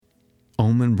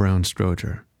Almon Brown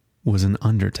Strowger was an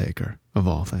undertaker of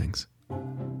all things.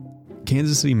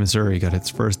 Kansas City, Missouri got its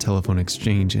first telephone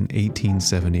exchange in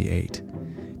 1878.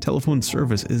 Telephone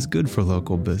service is good for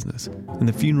local business, and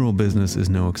the funeral business is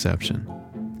no exception.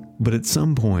 But at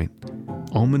some point,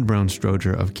 Almon Brown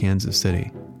Strowger of Kansas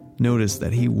City noticed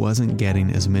that he wasn't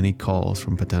getting as many calls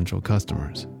from potential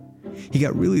customers. He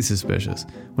got really suspicious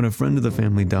when a friend of the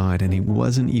family died and he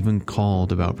wasn't even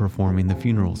called about performing the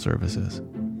funeral services.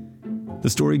 The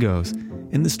story goes,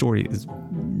 and this story is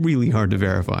really hard to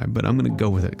verify, but I'm going to go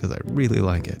with it because I really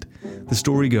like it. The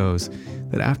story goes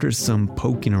that after some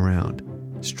poking around,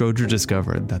 Strowger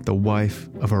discovered that the wife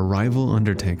of a rival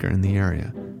undertaker in the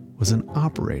area was an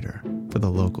operator for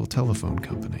the local telephone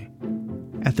company.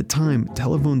 At the time,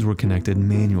 telephones were connected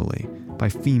manually by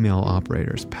female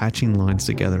operators patching lines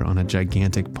together on a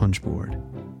gigantic punchboard.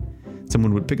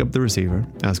 Someone would pick up the receiver,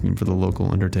 asking for the local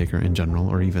undertaker in general,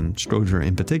 or even Strowger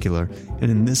in particular, and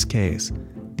in this case,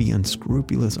 the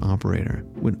unscrupulous operator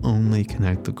would only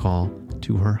connect the call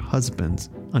to her husband's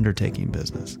undertaking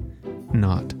business,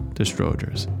 not to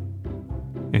Strowger's.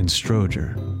 And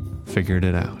Strowger figured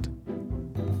it out.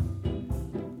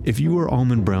 If you are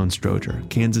Almon Brown Strowger,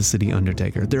 Kansas City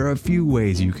undertaker, there are a few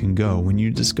ways you can go when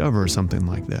you discover something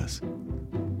like this.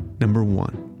 Number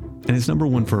one, and it's number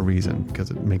one for a reason,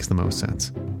 because it makes the most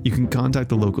sense. You can contact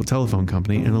the local telephone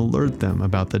company and alert them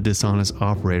about the dishonest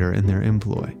operator in their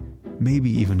employ.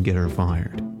 Maybe even get her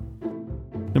fired.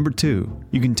 Number two,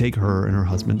 you can take her and her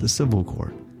husband to civil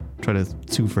court. Try to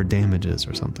sue for damages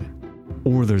or something.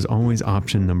 Or there's always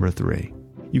option number three.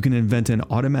 You can invent an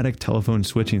automatic telephone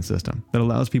switching system that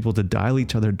allows people to dial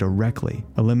each other directly,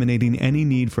 eliminating any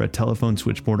need for a telephone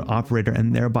switchboard operator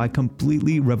and thereby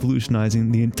completely revolutionizing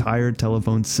the entire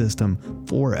telephone system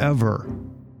forever.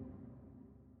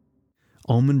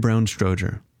 Almon Brown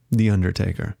Strowger, the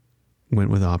undertaker, went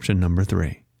with option number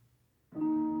three.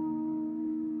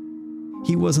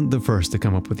 He wasn't the first to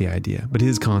come up with the idea, but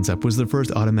his concept was the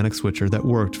first automatic switcher that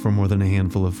worked for more than a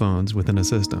handful of phones within a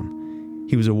system.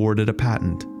 He was awarded a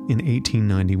patent in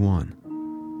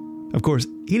 1891. Of course,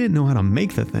 he didn't know how to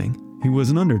make the thing. He was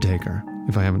an undertaker,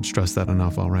 if I haven't stressed that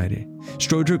enough already.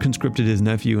 Strowger conscripted his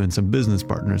nephew and some business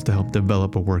partners to help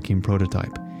develop a working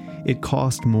prototype. It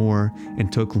cost more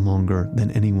and took longer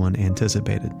than anyone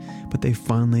anticipated, but they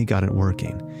finally got it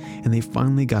working, and they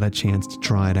finally got a chance to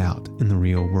try it out in the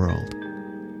real world.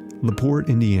 LaPorte,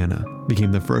 Indiana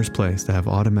became the first place to have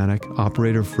automatic,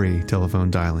 operator-free telephone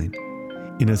dialing.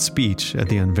 In a speech at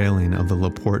the unveiling of the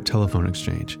LaPorte telephone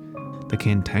exchange, the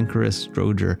cantankerous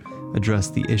Strowger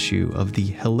addressed the issue of the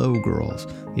hello girls,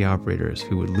 the operators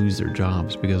who would lose their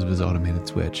jobs because of his automated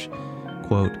switch.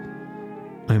 Quote,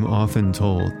 "I'm often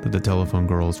told that the telephone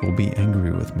girls will be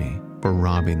angry with me for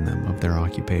robbing them of their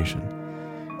occupation.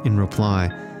 In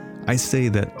reply, I say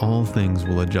that all things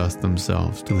will adjust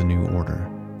themselves to the new order.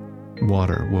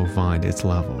 Water will find its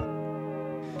level.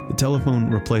 The telephone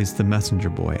replaced the messenger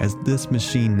boy, as this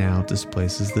machine now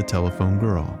displaces the telephone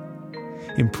girl.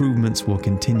 Improvements will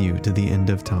continue to the end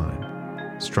of time,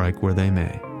 strike where they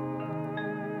may."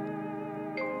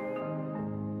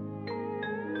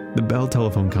 The Bell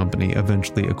Telephone Company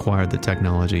eventually acquired the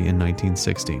technology in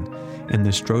 1916, and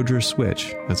the Strowger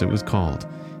switch, as it was called,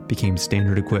 became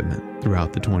standard equipment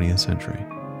throughout the 20th century.